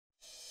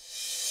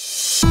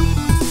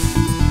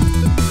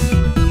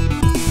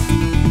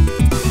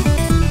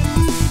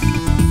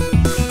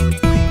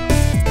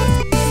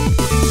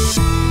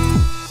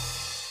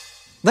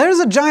There's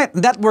a giant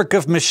network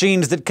of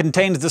machines that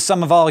contains the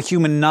sum of all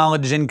human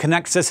knowledge and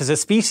connects us as a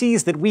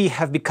species that we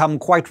have become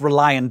quite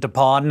reliant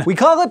upon. We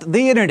call it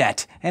the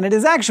internet, and it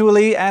is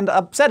actually, and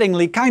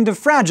upsettingly, kind of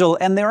fragile,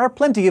 and there are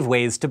plenty of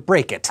ways to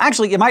break it.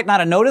 Actually, you might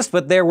not have noticed,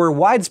 but there were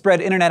widespread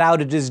internet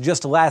outages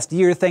just last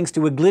year thanks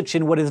to a glitch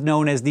in what is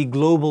known as the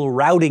global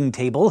routing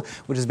table,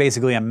 which is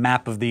basically a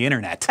map of the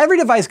internet. Every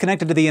device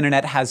connected to the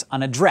internet has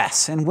an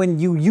address, and when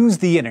you use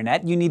the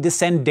internet, you need to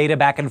send data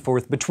back and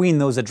forth between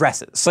those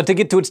addresses. But to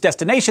get to its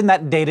destination,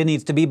 that data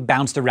needs to be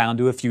bounced around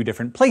to a few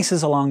different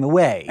places along the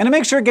way. And to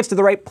make sure it gets to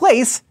the right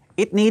place,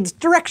 it needs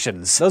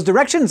directions. Those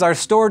directions are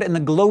stored in the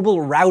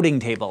global routing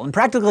table, and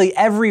practically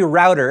every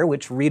router,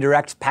 which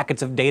redirects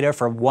packets of data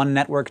from one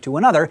network to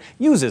another,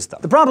 uses them.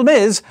 The problem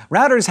is,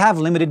 routers have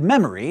limited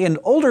memory, and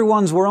older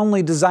ones were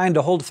only designed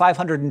to hold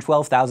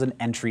 512,000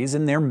 entries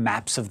in their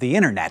maps of the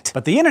internet.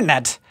 But the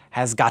internet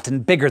has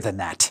gotten bigger than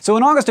that. So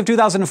in August of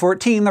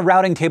 2014, the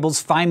routing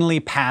tables finally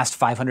passed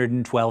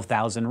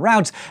 512,000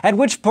 routes, at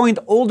which point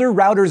older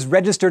routers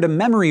registered a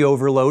memory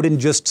overload and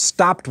just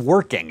stopped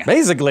working.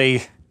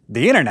 Basically,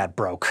 the internet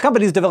broke.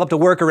 Companies developed a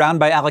workaround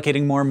by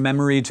allocating more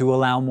memory to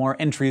allow more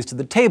entries to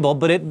the table,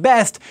 but at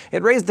best,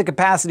 it raised the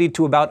capacity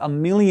to about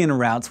 1 million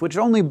routes, which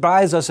only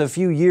buys us a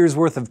few years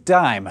worth of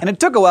time. And it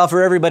took a while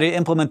for everybody to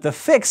implement the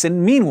fix,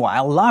 and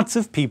meanwhile, lots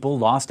of people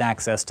lost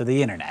access to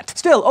the internet.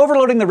 Still,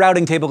 overloading the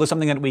routing table is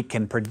something that we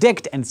can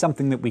predict and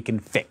something that we can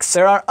fix.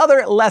 There are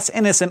other, less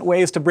innocent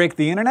ways to break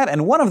the internet,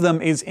 and one of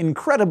them is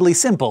incredibly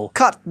simple.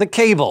 Cut the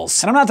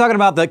cables. And I'm not talking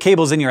about the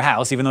cables in your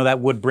house, even though that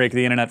would break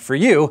the internet for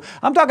you.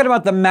 I'm talking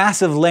about the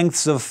massive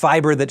lengths of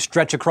fiber that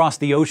stretch across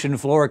the ocean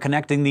floor,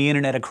 connecting the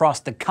internet across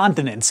the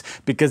continents,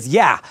 because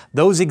yeah,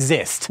 those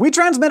exist. We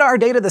transmit our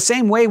data the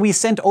same way we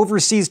sent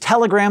overseas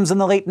telegrams in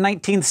the late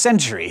 19th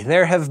century.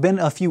 There have been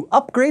a few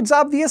upgrades,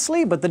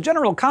 obviously, but the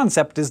general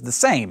concept is the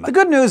same. The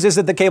good news is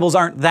that the cables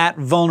aren't that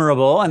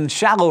vulnerable, and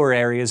shallower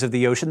areas of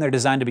the ocean, they're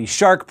designed to be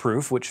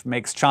shark-proof, which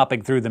makes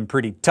chopping through them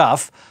pretty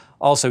tough.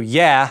 Also,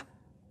 yeah,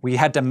 we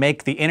had to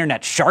make the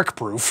internet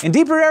shark-proof. In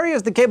deeper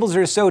areas, the cables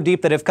are so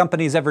deep that if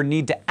companies ever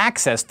need to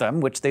access them,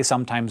 which they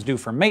sometimes do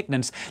for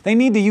maintenance, they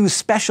need to use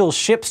special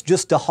ships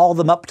just to haul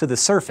them up to the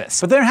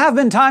surface. But there have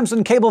been times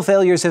when cable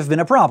failures have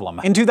been a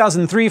problem. In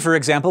 2003, for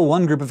example,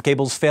 one group of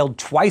cables failed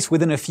twice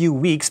within a few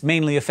weeks,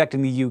 mainly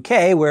affecting the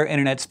UK, where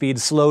internet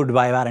speed slowed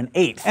by about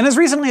 1/8. And as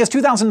recently as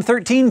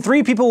 2013,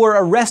 3 people were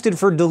arrested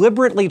for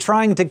deliberately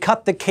trying to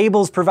cut the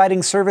cables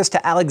providing service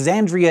to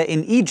Alexandria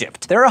in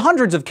Egypt. There are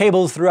hundreds of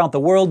cables throughout the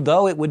world,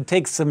 though it would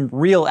take some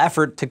real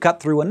effort to cut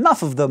through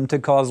enough of them to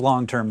cause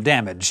long-term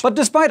damage. But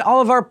despite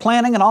all of our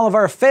planning and all of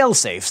our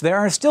fail-safes, there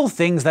are still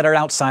things that are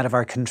outside of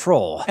our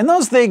control. And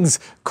those things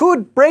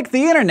could break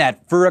the internet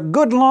for a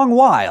good long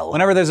while.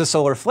 Whenever there's a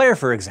solar flare,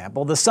 for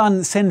example, the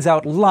sun sends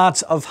out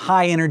lots of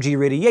high-energy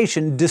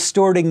radiation,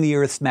 distorting the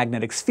Earth's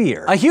magnetic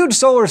sphere. A huge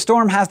solar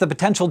storm has the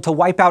potential to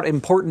wipe out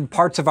important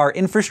parts of our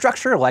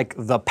infrastructure, like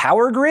the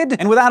power grid.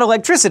 And without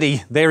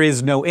electricity, there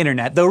is no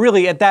internet. Though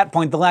really, at that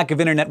point, the lack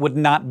of internet would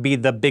not be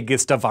the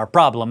biggest of our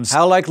problems.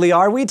 How likely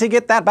are we to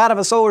get that bad of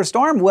a solar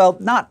storm? Well,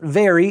 not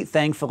very,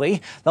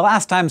 thankfully. The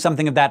last time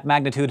something of that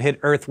magnitude hit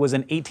Earth was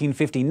in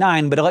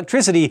 1859, but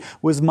electricity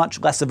was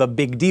much less of a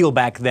big deal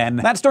back then.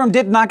 That storm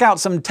did knock out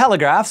some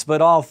telegraphs,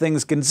 but all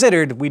things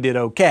considered, we did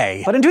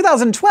okay. But in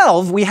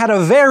 2012, we had a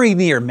very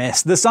near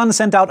miss. The sun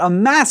sent out a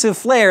massive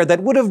flare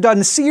that would have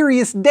done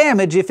serious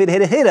damage if it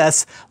had hit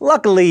us.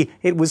 Luckily,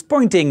 it was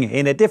pointing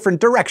in a different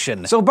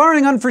direction. So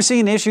barring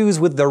unforeseen issues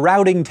with the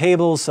routing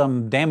table,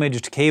 some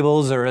damaged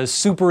cables, or a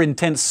super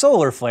intense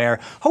solar flare,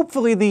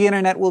 hopefully the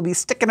internet will be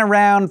sticking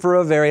around for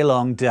a very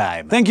long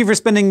time. Thank you for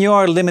spending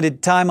your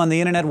limited time on the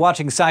internet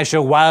watching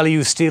SciShow while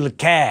you still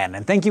can.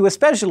 And thank you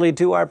especially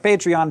to our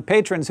Patreon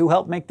patrons who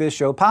help make this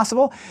show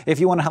possible. If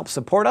you want to help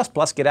support us,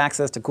 plus get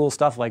access to cool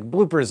stuff like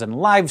bloopers and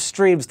live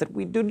streams that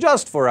we do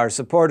just for our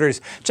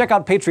supporters, check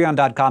out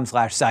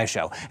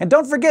patreon.com/SciShow. And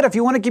don't forget, if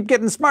you want to keep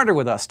getting smarter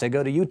with us, to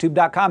go to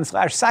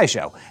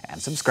youtube.com/SciShow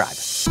and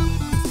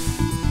subscribe.